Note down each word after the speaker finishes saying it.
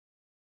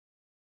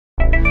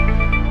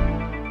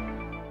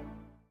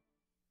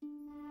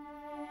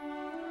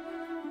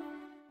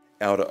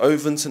Elder O.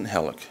 Vincent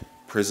Haleck,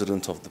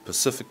 President of the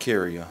Pacific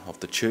area of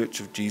the Church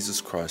of Jesus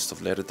Christ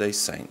of Latter-day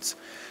Saints,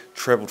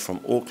 travelled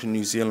from Auckland,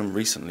 New Zealand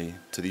recently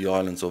to the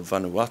islands of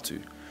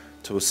Vanuatu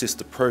to assess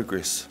the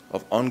progress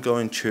of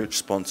ongoing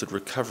church-sponsored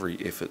recovery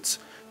efforts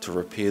to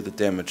repair the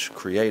damage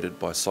created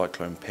by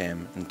Cyclone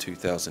Pam in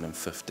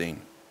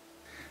 2015.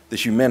 The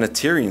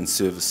humanitarian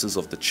services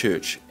of the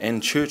church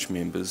and church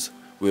members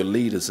were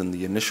leaders in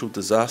the initial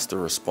disaster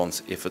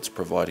response efforts,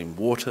 providing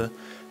water,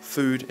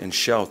 food and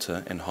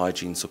shelter and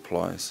hygiene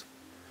supplies.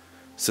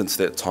 Since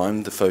that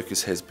time, the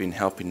focus has been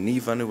helping Ni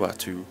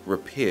Vanuatu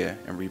repair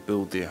and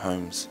rebuild their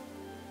homes.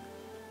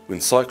 When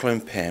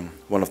Cyclone Pam,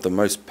 one of the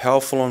most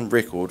powerful on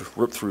record,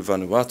 ripped through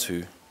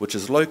Vanuatu, which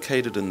is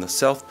located in the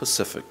South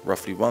Pacific,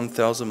 roughly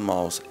 1,000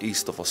 miles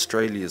east of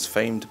Australia's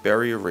famed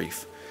Barrier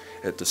Reef,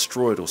 it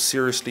destroyed or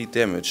seriously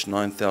damaged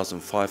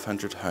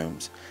 9,500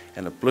 homes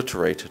and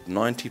obliterated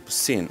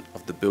 90%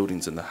 of the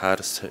buildings in the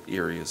hardest hit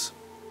areas.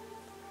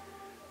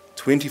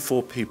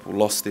 24 people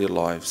lost their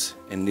lives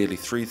and nearly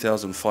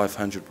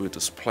 3,500 were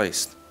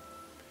displaced.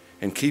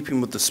 In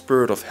keeping with the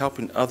spirit of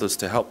helping others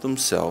to help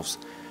themselves,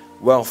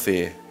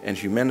 welfare and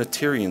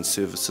humanitarian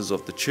services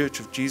of the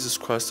Church of Jesus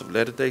Christ of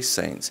Latter-day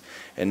Saints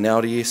and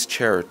LDS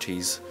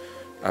Charities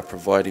are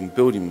providing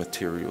building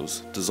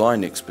materials,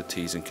 design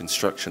expertise and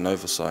construction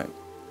oversight.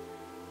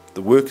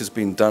 The work has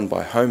been done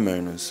by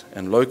homeowners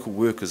and local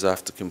workers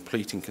after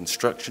completing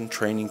construction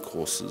training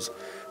courses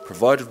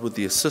provided with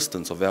the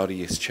assistance of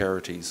LDS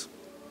Charities.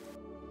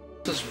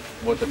 This is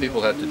what the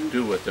people had to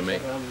do to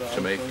make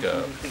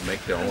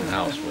their own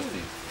house with the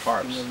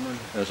tarps.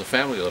 There's a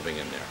family living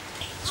in there.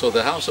 So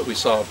the house that we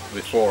saw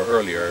before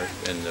earlier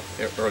in the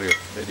earlier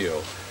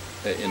video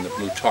in the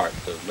blue tarp,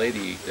 the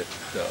lady that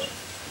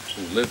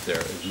who lived there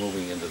is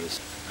moving into this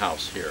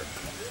house here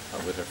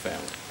with her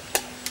family.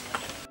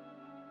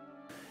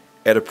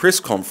 At a press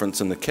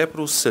conference in the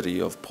capital city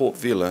of Port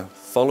Vila,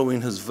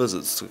 following his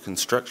visits to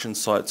construction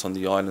sites on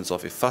the islands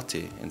of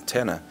Efate and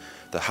Tana,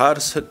 the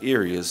hardest hit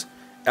areas,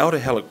 Elder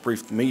Haleck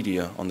briefed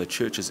media on the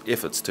church's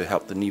efforts to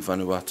help the Ni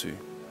Vanuatu.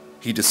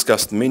 He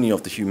discussed many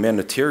of the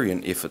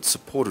humanitarian efforts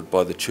supported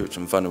by the church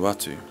in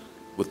Vanuatu,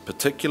 with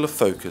particular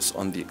focus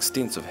on the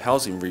extensive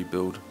housing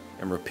rebuild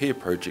and repair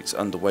projects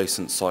underway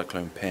since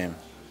Cyclone Pam.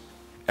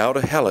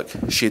 Elder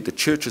Haleck shared the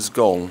church's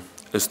goal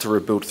is to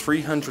rebuild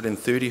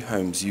 330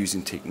 homes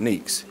using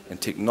techniques and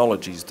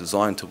technologies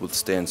designed to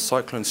withstand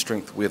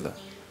cyclone-strength weather.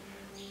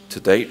 To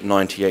date,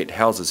 98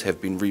 houses have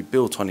been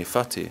rebuilt on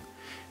Efate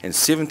and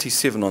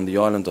 77 on the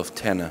island of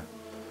Tana.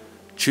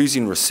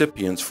 Choosing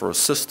recipients for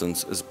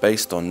assistance is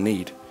based on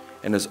need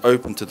and is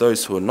open to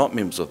those who are not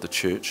members of the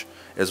church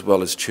as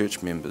well as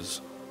church members.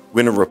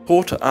 When a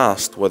reporter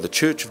asked why the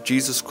Church of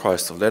Jesus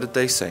Christ of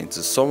Latter-day Saints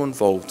is so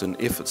involved in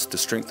efforts to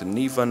strengthen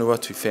Ni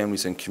Vanuatu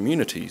families and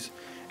communities,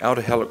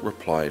 Elder Haleck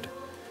replied,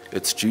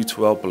 "It's due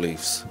to our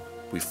beliefs.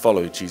 We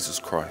follow Jesus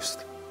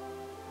Christ."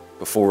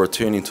 Before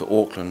returning to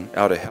Auckland,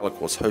 Elder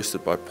Haleck was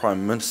hosted by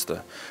Prime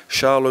Minister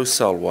Charlot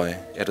Salwai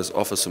at his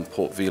office in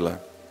Port Vila.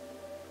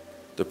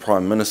 The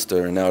Prime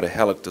Minister and Elder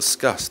Haleck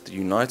discussed the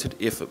united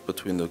effort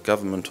between the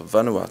government of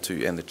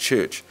Vanuatu and the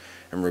church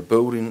in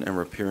rebuilding and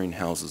repairing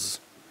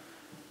houses.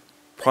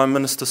 Prime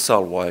Minister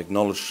Salwai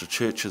acknowledged the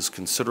church's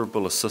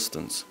considerable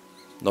assistance,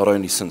 not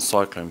only since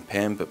Cyclone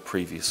Pam but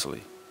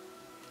previously.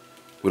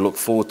 "We look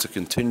forward to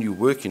continue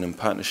working in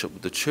partnership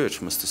with the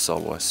church," Mr.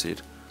 Salwai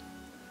said.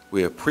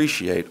 "We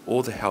appreciate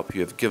all the help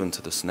you have given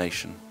to this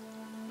nation."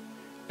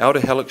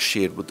 Elder Haleck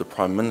shared with the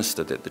Prime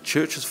Minister that the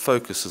church's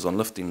focus is on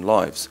lifting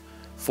lives,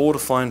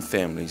 fortifying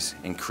families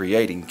and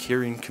creating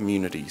caring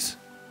communities.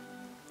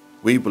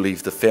 "We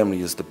believe the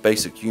family is the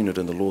basic unit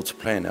in the Lord's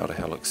plan," Elder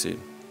Haleck said.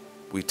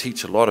 "We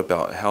teach a lot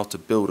about how to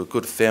build a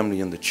good family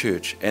in the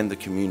church and the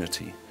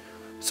community,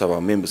 so our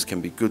members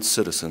can be good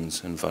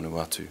citizens in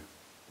Vanuatu."